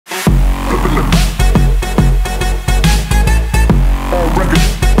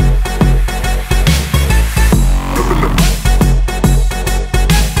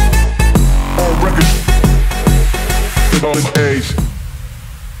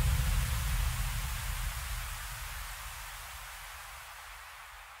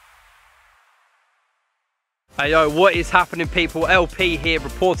Hey yo, what is happening people? LP here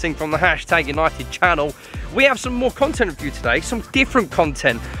reporting from the Hashtag United channel. We have some more content for you today, some different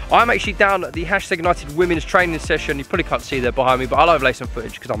content. I'm actually down at the Hashtag United women's training session. You probably can't see there behind me, but I'll overlay some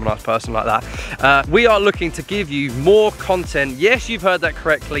footage because I'm a nice person like that. We are looking to give you more content. Yes, you've heard that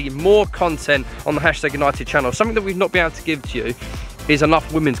correctly, more content on the Hashtag United channel. Something that we've not been able to give to you is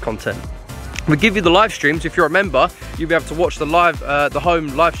enough women's content. We give you the live streams. If you're a member, you'll be able to watch the home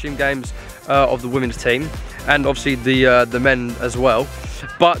live stream games of the women's team, and obviously the men as well.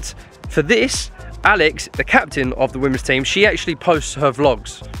 But for this, Alex, the captain of the women's team, she actually posts her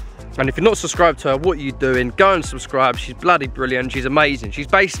vlogs. And if you're not subscribed to her, what are you doing? Go and subscribe. She's bloody brilliant. She's amazing. She's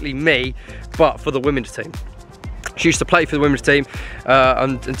basically me, but for the women's team. She used to play for the women's team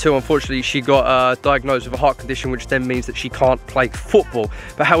until unfortunately she got diagnosed with a heart condition, which then means that she can't play football.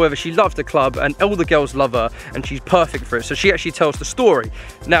 But however, she loves the club and all the girls love her and she's perfect for it. So she actually tells the story.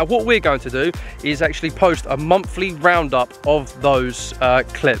 Now what we're going to do is actually post a monthly roundup of those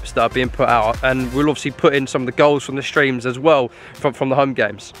clips that are being put out, and we'll obviously put in some of the goals from the streams as well from the home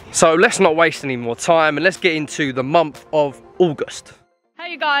games. So let's not waste any more time and let's get into the month of August.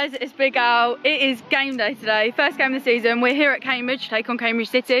 Hey you guys, it's Big Al. It is game day today, first game of the season. We're here at Cambridge to take on Cambridge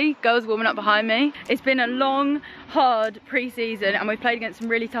City. Girls warming up behind me. It's been a long, hard pre-season and we've played against some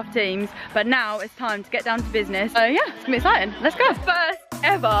really tough teams, but now it's time to get down to business. So yeah, it's gonna be exciting. Let's go. First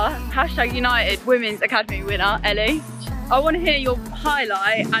ever Hashtag United Women's Academy winner, Ellie. I want to hear your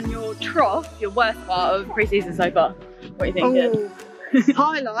highlight and your trough, your worst part of pre-season so far. What are you thinking? Oh,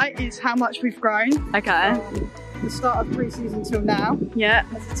 highlight is how much we've grown. Okay. The start of pre-season till now, yeah,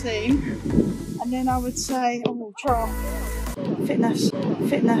 as a team. And then I would say, oh, trial, fitness.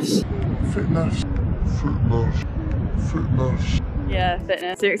 Yeah,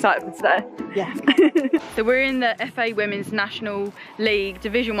 fitness. So you're excited for today? Yeah. So we're in the FA Women's National League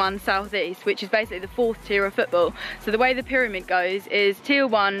Division 1 South East, which is basically the 4th tier of football. So the way the pyramid goes is Tier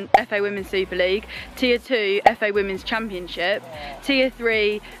 1 FA Women's Super League, Tier 2 FA Women's Championship, Tier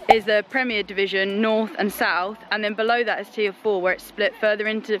 3 is the Premier Division North and South, and then below that is Tier 4 where it's split further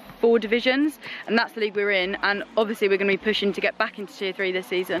into 4 divisions, and that's the league we're in, and obviously we're going to be pushing to get back into Tier 3 this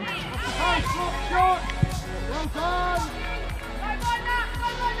season.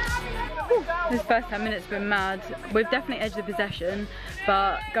 This first 10 minutes have been mad. We've definitely edged the possession,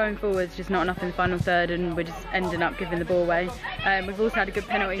 but going forwards just not enough in the final third, and we're just ending up giving the ball away. We've also had a good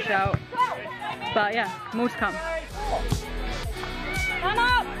penalty shout, but yeah, more to come.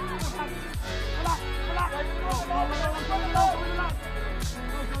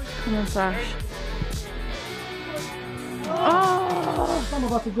 Come on, Sash. Oh! Some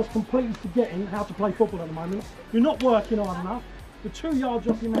of us are just completely forgetting how to play football at the moment. You're not working hard enough. You're 2 yards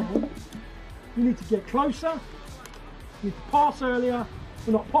off your man. You need to get closer. You need to pass earlier.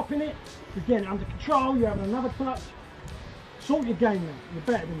 We're not popping it. You're getting it under control. You're having another clutch. Sort your game now. You're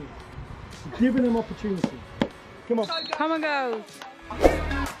better than you. You're giving them opportunity. Come on. Come on, girls.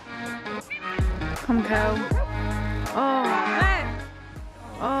 Come on, Kel. Oh.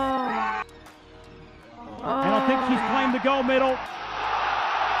 Oh. Oh. And I think she's claimed the gold medal.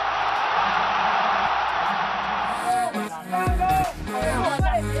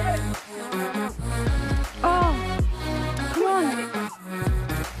 Oh, come on.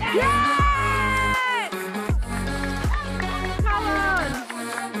 Yes! Come on.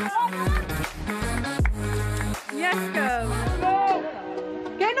 Yes, go.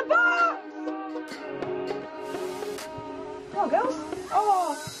 Get in the box. Come on, girls.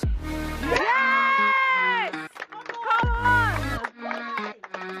 Oh. Yes! Come on.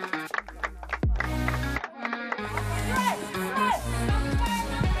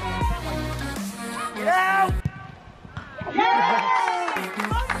 Get out! Yes!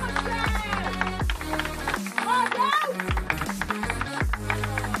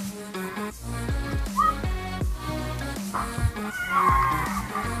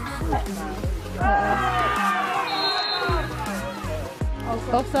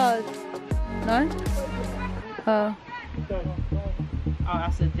 Offside. No? Oh. Oh,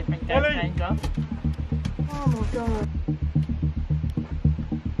 that's a different game changer. Oh my god.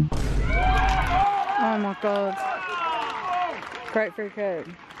 Oh my god. Great free kick.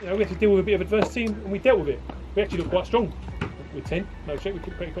 You know, we had to deal with a bit of adversity and we dealt with it. We actually looked quite strong with 10. No shit, we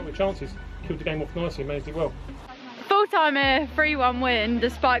took pretty good chances. Killed the game off nicely and managed it well. Full time here, 3-1 win.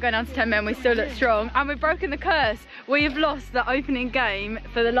 Despite going down to 10 men, we still look strong. And we've broken the curse. We have lost the opening game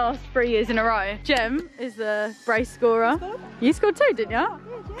for the last 3 years in a row. Jem is the brace scorer. You scored 2, didn't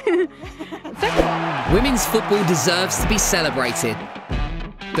you? Women's football deserves to be celebrated,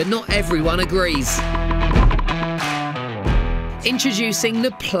 but not everyone agrees. Introducing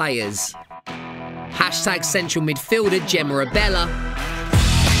the players. Hashtag central midfielder Gemma Abella.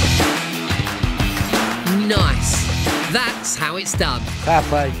 Nice. That's how it's done. Fair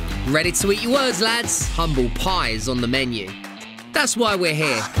play. Ready to eat your words, lads? Humble pie is on the menu. That's why we're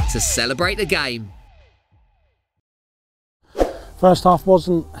here, to celebrate the game. First half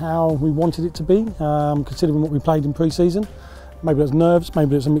wasn't how we wanted it to be, considering what we played in pre-season. Maybe it was nerves,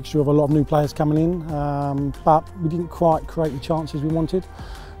 maybe it was a mixture of a lot of new players coming in, but we didn't quite create the chances we wanted.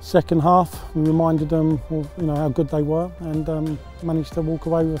 Second half, we reminded them of, how good they were and managed to walk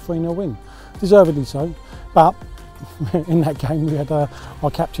away with a 3-0 win. Deservedly so, but in that game we had our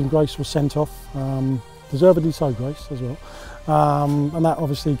captain Grace was sent off, deservedly so Grace as well, and that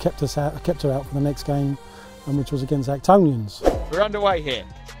obviously kept her out for the next game, which was against Actonians. We're underway here.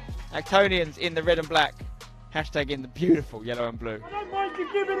 Actonians in the red and black, hashtag in the beautiful yellow and blue. I don't mind you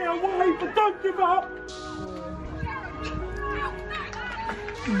giving it away, but don't give up!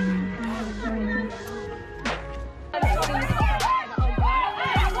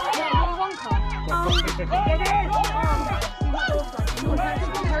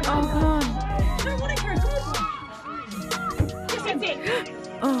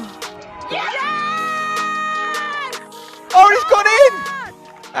 Oh, he's gone in!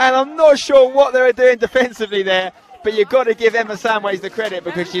 And I'm not sure what they were doing defensively there, but you've got to give Emma Samways the credit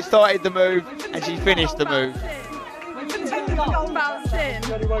because she started the move and she finished the move. Come on,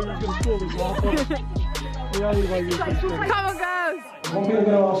 girls! One thing I'm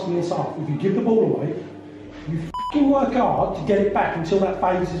going to ask you this up, if you give the ball away, you f***ing work hard to get it back until that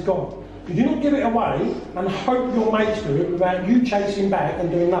phase is gone. You do not give it away and hope your mates do it without you chasing back and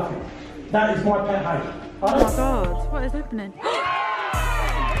doing nothing. That is my pet hate. Oh my god, what is happening?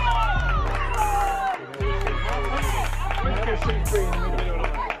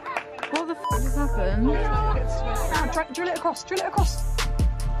 What the f has happened? Drill it across, drill it across.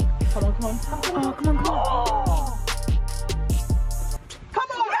 Come on, come on. Oh, come on, come on. Come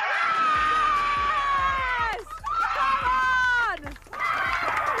on! Yes! Come on!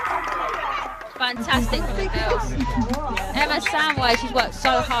 Fantastic from the girls. Emma Samway, she's worked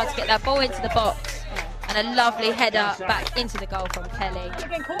so hard to get that ball into the box. And a lovely header back into the goal from Kelly.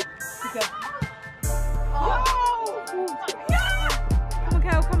 Come on,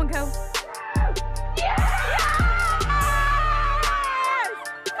 Kel, come on, Kel.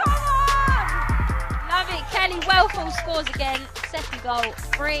 Love it, Kelly Wellfall scores again. Second goal,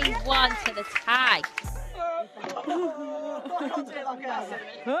 3-1 to the tag.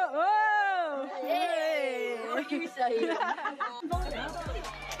 What are you saying?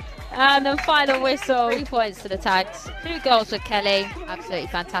 And the final whistle, 3 points to the tags. 2 goals for Kelly, absolutely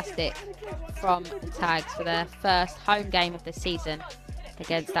fantastic from the tags for their first home game of the season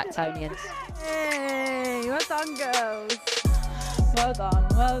against Actonians. Hey, well done, girls. Well done,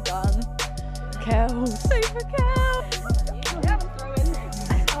 well done. Kel, super Kel.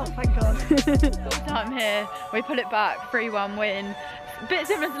 Oh, thank God. Full time here, we pull it back, 3-1 win. A bit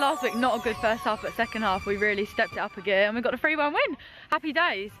similar to last week, not a good first half, but second half we really stepped it up a gear and we got a 3-1 win. Happy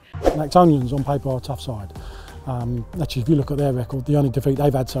days. Actonians on paper are a tough side. Actually, if you look at their record, the only defeat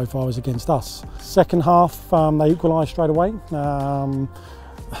they've had so far is against us. Second half, they equalised straight away.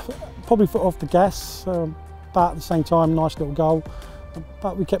 Probably foot off the gas, but at the same time, nice little goal.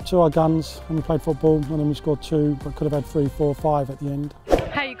 But we kept to our guns and we played football, and then we scored 2, but could have had 3, 4, 5 at the end.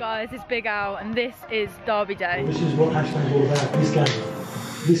 Hey you guys, it's Big Al and this is Derby Day. This is what hashtag's all about, this game.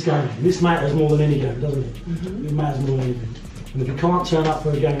 This game. This matters more than any game, doesn't it? It matters more than anything. And if you can't turn up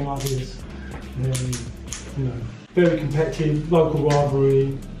for a game like this, then, very competitive, local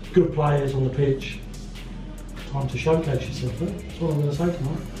rivalry, good players on the pitch. Time to showcase yourself, eh? That's what I'm going to say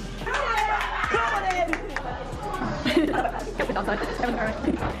tonight.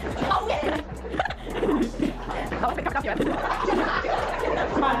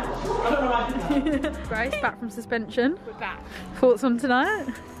 Grace, back from suspension. We're back. Thoughts on tonight?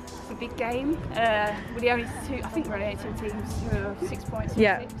 It's a big game. We're the only two, I think we're the only 2 teams who are 6 points from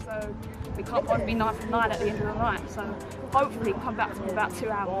 6, so we can't want to be 9 from 9 at the end of the night. So hopefully come back to about 2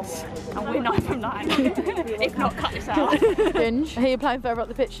 hours and we're 9 from 9. If not, cut this out. Ginge, are you playing further up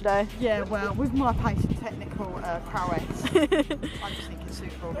the pitch today? Yeah, well, with my pace and technical prowess, I just think it's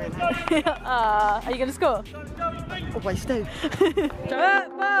super really. Are you going to score? Always do.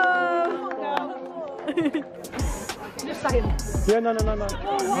 Yeah, no.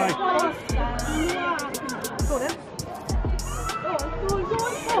 Right.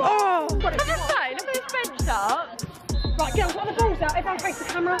 Oh, what did you say? Look at this bench up. Right, girls, what the balls out? Everyone face the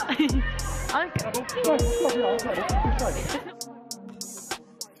camera. Come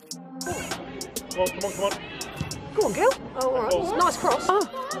on. Go on, girl. Oh, all right. Nice cross. Oh.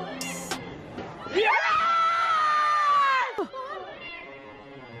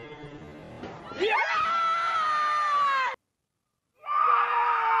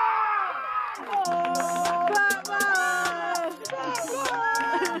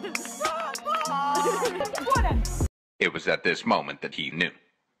 It was at this moment that he knew.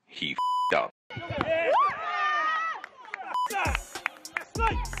 He f***ed up.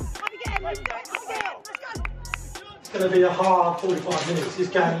 It's going to be a hard 45 minutes. This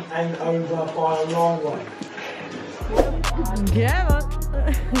game ain't over by a long way. Yeah, man.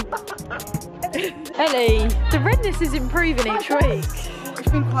 Ellie, the redness is improving each week. It's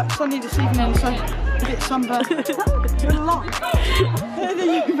been quite sunny this evening, so a bit sunburned. Been a lot. Further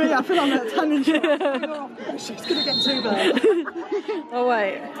you can be, I feel I'm at a tangent. It's going to get too bad. Oh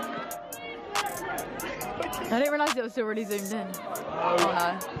wait. I didn't realise it was already zoomed in. Oh no.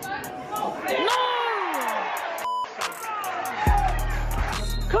 No!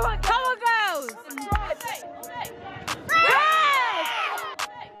 Come on, girls!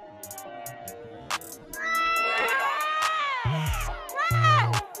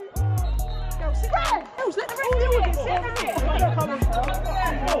 Girls, let the rest do it.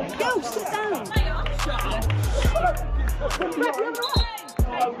 Girls, sit down.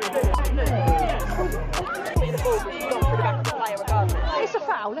 It's a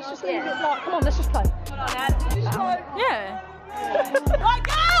foul. Let's just leave it like. Come on, let's just play. Yeah. Right,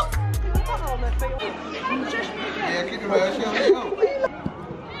 girls!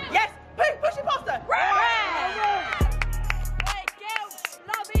 Yes, push it past her.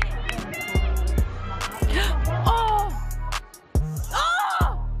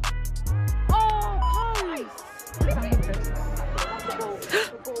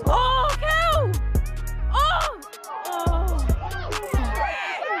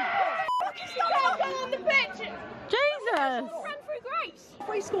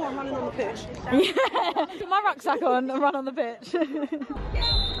 Free score, I'm running on the pitch. Yeah, put my rucksack on and run on the pitch.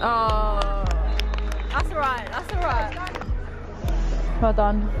 Oh, that's alright, that's alright. Well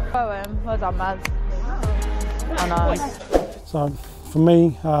done. Well done, Mads. Oh no. So for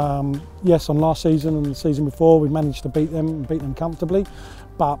me, yes, on last season and the season before, we managed to beat them and beat them comfortably,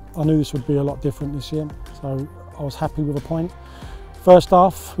 but I knew this would be a lot different this year, so I was happy with a point. First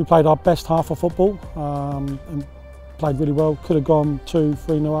half, we played our best half of football and played really well. Could have gone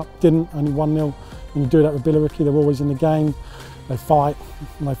 2-3-0 up, didn't, only 1-0. When you do that with Billericay, they're always in the game. They fight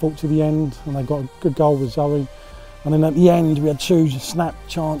and they fought to the end, and they got a good goal with Zoe. And then at the end, we had 2 snap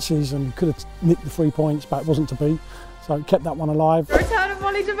chances and could have nicked the 3 points, but it wasn't to be. So it kept that one alive. Return of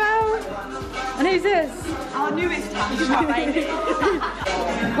Molly Javel. And who's this? Our newest baby.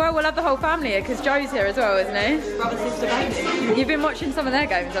 Well, we'll have the whole family here because Joe's here as well, isn't he? Brother, sister, baby. You've been watching some of their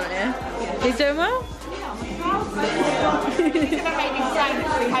games, haven't you? He's doing well? He's going to make me say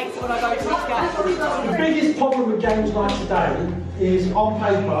that he hates it when I go to each game. The biggest problem with games like today is on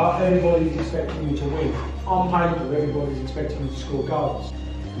paper, everybody's expecting you to win. On paper, everybody's expecting you to score goals.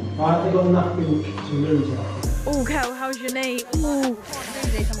 Right? They've got nothing to lose out there. Oh, Kel, how's your knee? Ooh.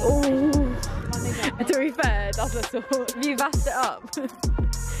 Ooh. To be fair, that's a sort. You vassed it up.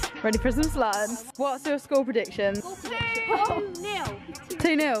 Ready for some slugs? What's your score prediction? 2-0.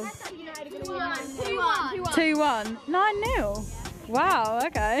 2-0. 2-1. 9-0. Wow,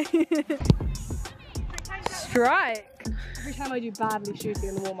 okay. Strike. Every time I do badly shooting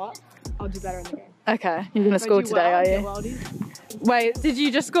in the warm-up, I'll do better in the game. Okay, you're going to score today, are you? Wait, did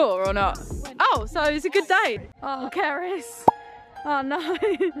you just score or not? Oh, so it's a good day. Oh, Keris. Oh, no.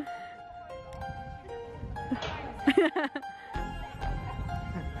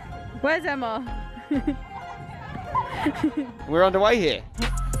 Where's Emma? We're underway here.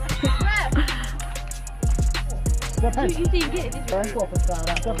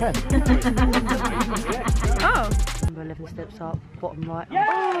 Oh. 11 steps up, bottom right.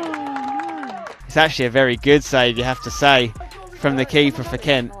 It's actually a very good save, you have to say, from the keeper for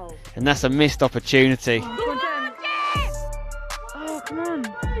Kent, and that's a missed opportunity. Come on, Jen. Oh, come on.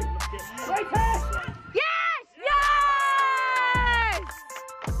 Yes! Yes!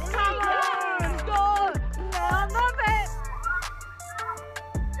 Come on! Score! I love it!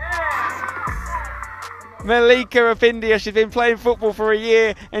 Malika of India, she's been playing football for a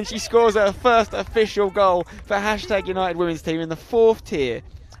year and she scores her first official goal for #United Women's Team in the 4th tier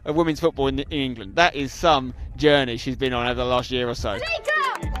of women's football in England. That is some journey she's been on over the last year or so.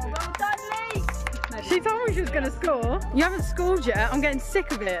 She told me she was going to score. You haven't scored yet. I'm getting sick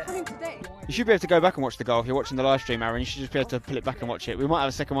of it. You should be able to go back and watch the goal if you're watching the live stream, Aaron. You should just be able to pull it back and watch it. We might have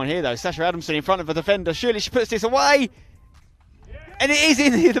a second one here though. Sasha Adamson in front of a defender. Surely she puts this away. And it is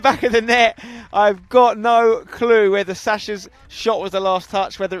in the back of the net. I've got no clue whether Sasha's shot was the last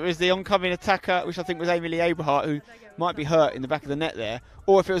touch, whether it was the oncoming attacker, which I think was Amy Abrahart, who might be hurt in the back of the net there,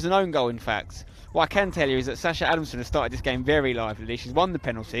 or if it was an own goal, in fact. What I can tell you is that Sasha Adamson has started this game very lively. She's won the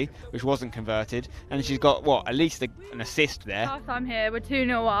penalty, which wasn't converted, and she's got, what, at least an assist there. Half time here, we're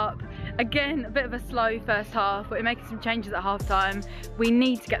 2-0 up. Again, a bit of a slow first half, but we're making some changes at half time. We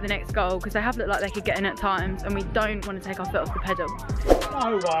need to get the next goal because they have looked like they could get in at times, and we don't want to take our foot off the pedal.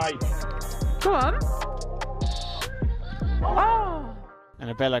 No way. Go on. Oh! And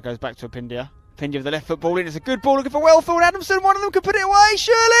Abella goes back to Apindia. Apindia with the left foot ball in. It's a good ball looking for Wellfield. Adamson, one of them could put it away,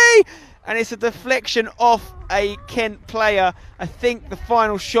 surely! And it's a deflection off a Kent player. I think the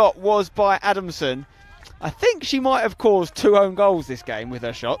final shot was by Adamson. I think she might have caused 2 own goals this game with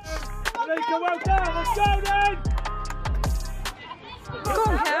her shots. Malika, well done. Let's go then. Go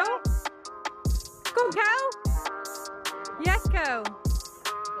on, Kel. Go on, Kel. Yes, Kel.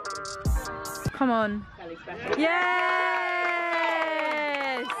 Come on. Yes!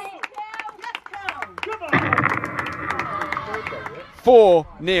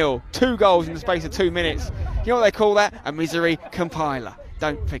 4-0, 2 goals in the space of 2 minutes. You know what they call that? A misery compiler.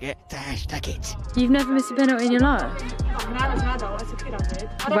 Don't forget to hashtag it. You've never missed a penalty in your life? When I was an adult, as a kid I did.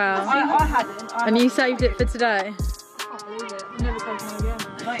 Wow. I hadn't. And you saved it for today? I can't believe it. I've never taken one again.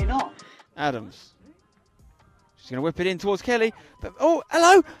 No, you're not. Adams. She's going to whip it in towards Kelly. But, oh,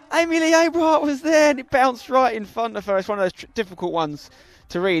 hello! Amy Lee Abrahart was there and it bounced right in front of her. It's one of those difficult ones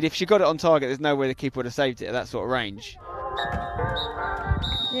to read. If she got it on target, there's no way the keeper would have saved it at that sort of range.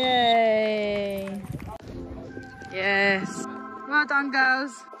 Yay! Yes. Well done,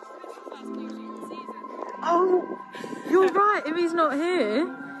 girls. Oh, you're right. Emmy's not here.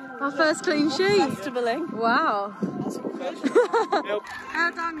 Our first clean sheet. Wow. Well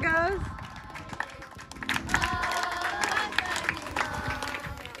done, girls.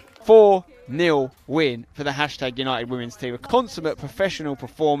 4-0 win for the hashtag United Women's team. A consummate professional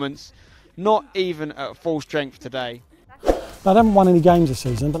performance, not even at full strength today. Now, they haven't won any games this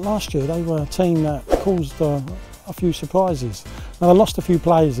season, but last year they were a team that caused a few surprises. Now, they lost a few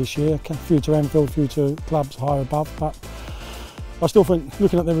players this year, a few to Enfield, a few to clubs higher above, but I still think,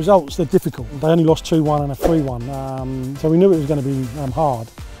 looking at the results, they're difficult. They only lost 2-1 and a 3-1, so we knew it was going to be hard,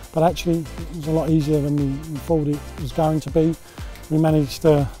 but actually it was a lot easier than we thought it was going to be. We managed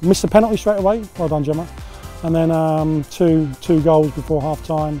to miss the penalty straight away, well done Gemma, and then two goals before half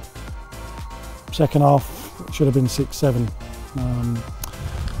time. Second half should have been 6-7.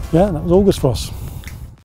 Yeah, that was August for us.